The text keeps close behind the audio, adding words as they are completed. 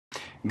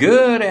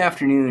Good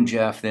afternoon,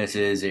 Jeff. This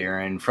is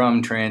Aaron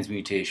from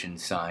Transmutation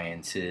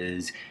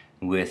Sciences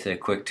with a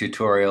quick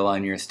tutorial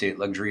on your estate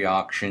luxury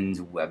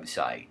auctions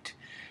website.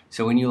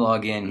 So when you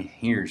log in,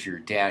 here's your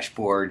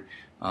dashboard.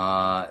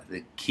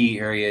 The key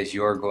areas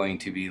you're going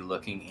to be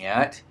looking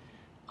at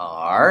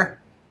are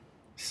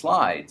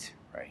slides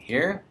right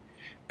here.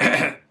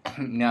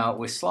 Now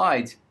with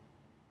slides,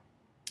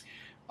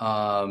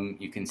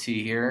 you can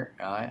see here,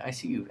 I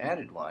see you've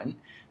added one.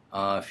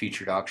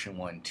 Featured auction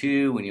 1,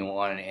 2. When you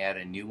want to add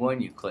a new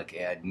one, you click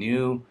add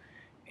new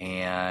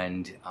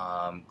and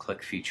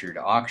click featured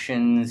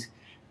auctions.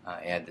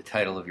 Add the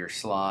title of your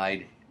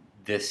slide.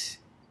 This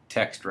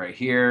text right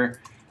here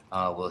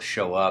will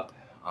show up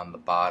on the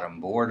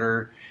bottom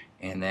border,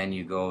 and then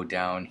you go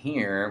down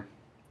here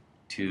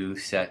to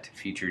set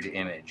featured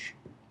image.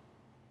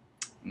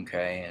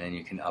 Okay, and then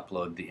you can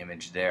upload the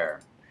image there.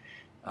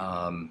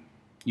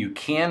 You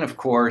can, of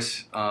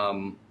course,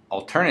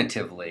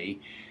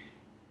 alternatively,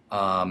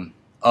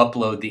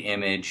 upload the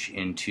image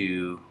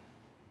into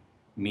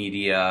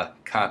media,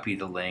 copy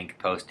the link,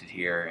 post it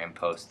here, and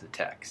post the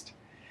text.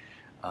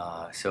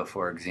 So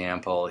for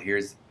example,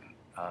 here's,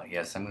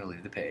 yes, I'm going to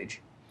leave the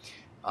page.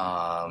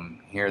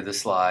 Here are the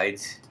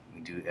slides.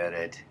 We do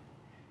edit,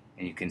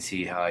 and you can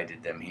see how I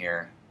did them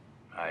here.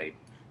 I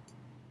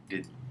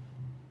did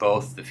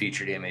both the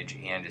featured image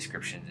and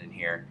descriptions in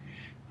here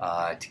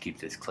to keep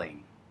this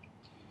clean.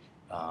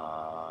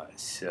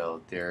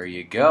 So there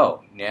you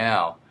go.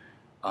 Now,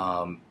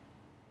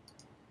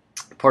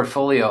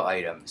 portfolio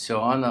items. So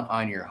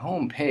on your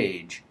home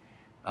page,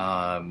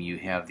 you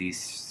have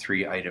these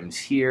 3 items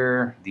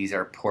here. These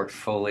are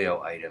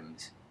portfolio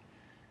items,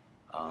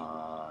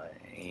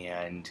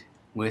 and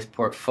with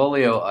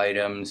portfolio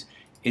items,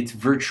 it's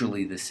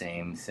virtually the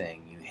same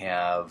thing. You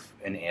have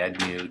an add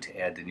new to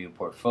add the new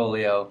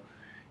portfolio,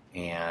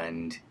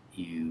 and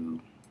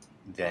you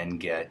then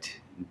get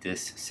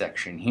this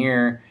section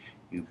here.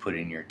 You put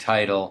in your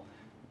title,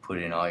 put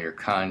in all your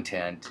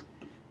content.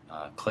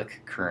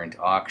 Click current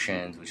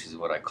auctions, which is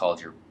what I called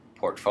your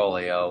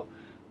portfolio,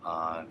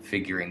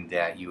 figuring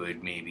that you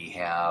would maybe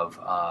have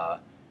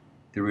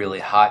the really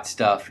hot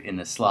stuff in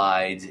the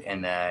slides,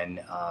 and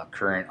then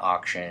current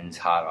auctions,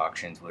 hot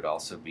auctions would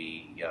also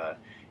be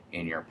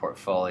in your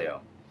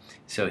portfolio.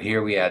 So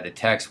here we add the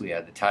text, we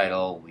add the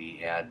title,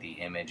 we add the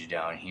image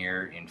down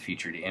here in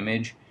featured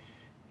image,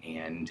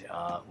 and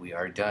we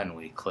are done.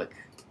 We click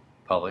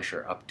publish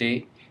or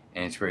update,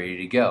 and it's ready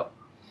to go.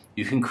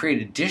 You can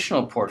create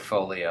additional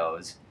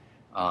portfolios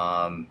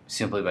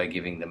simply by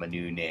giving them a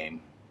new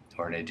name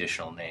or an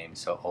additional name.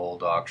 So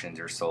old auctions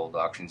or sold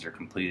auctions or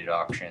completed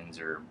auctions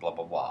or blah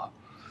blah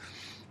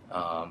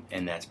blah.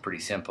 And that's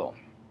pretty simple.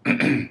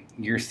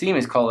 Your theme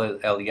is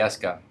called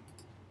Alyeska,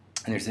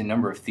 and there's a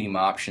number of theme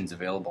options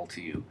available to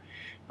you.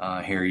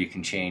 Here you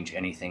can change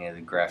anything in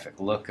the graphic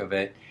look of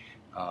it.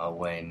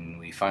 When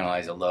we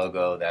finalize a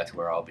logo, that's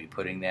where I'll be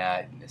putting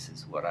that. And this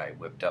is what I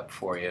whipped up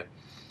for you.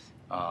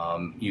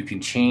 You can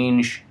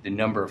change the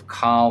number of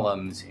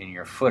columns in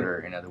your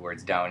footer. In other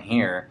words, down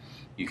here,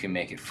 you can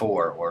make it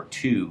 4 or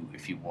 2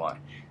 if you want.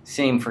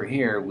 Same for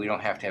here. We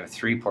don't have to have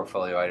 3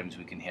 portfolio items.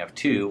 We can have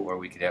 2, or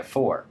we could have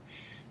 4.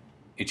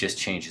 It just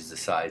changes the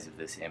size of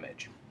this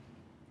image.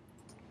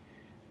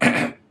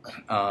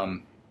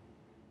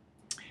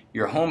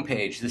 Your home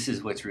page, this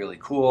is what's really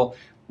cool.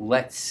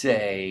 Let's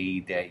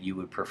say that you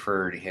would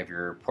prefer to have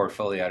your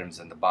portfolio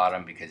items on the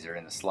bottom because they're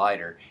in the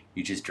slider.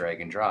 You just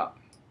drag and drop,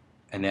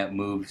 and that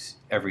moves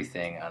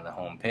everything on the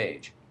home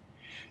page.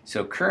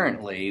 So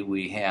currently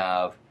we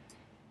have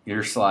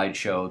your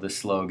slideshow, the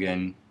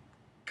slogan,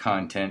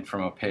 content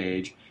from a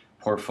page,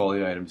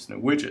 portfolio items, and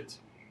the widgets.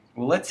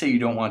 Well, let's say you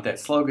don't want that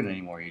slogan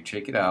anymore. You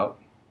check it out,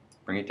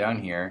 bring it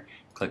down here,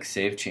 click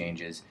Save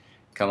Changes,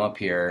 come up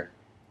here,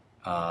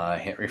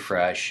 hit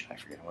refresh. I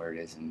forget where it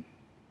is, and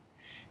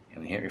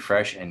we hit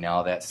refresh, and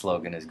now that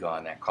slogan is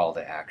gone, that call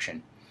to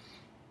action.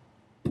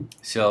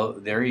 So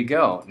there you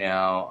go.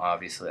 Now,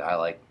 obviously, I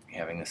like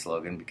having the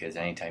slogan because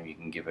anytime you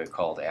can give a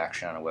call to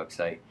action on a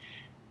website,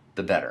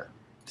 the better.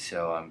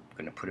 So I'm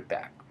going to put it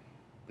back,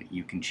 but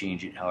you can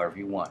change it however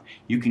you want.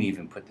 You can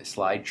even put the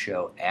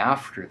slideshow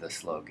after the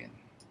slogan.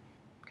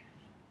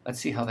 Let's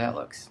see how that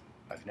looks.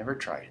 I've never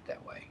tried it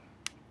that way.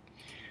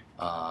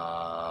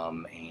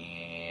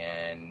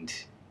 And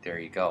there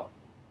you go.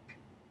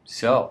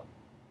 So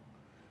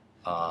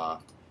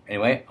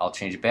anyway, I'll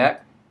change it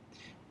back.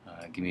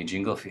 Give me a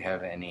jingle if you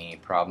have any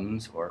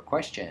problems or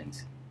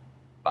questions.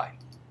 Bye.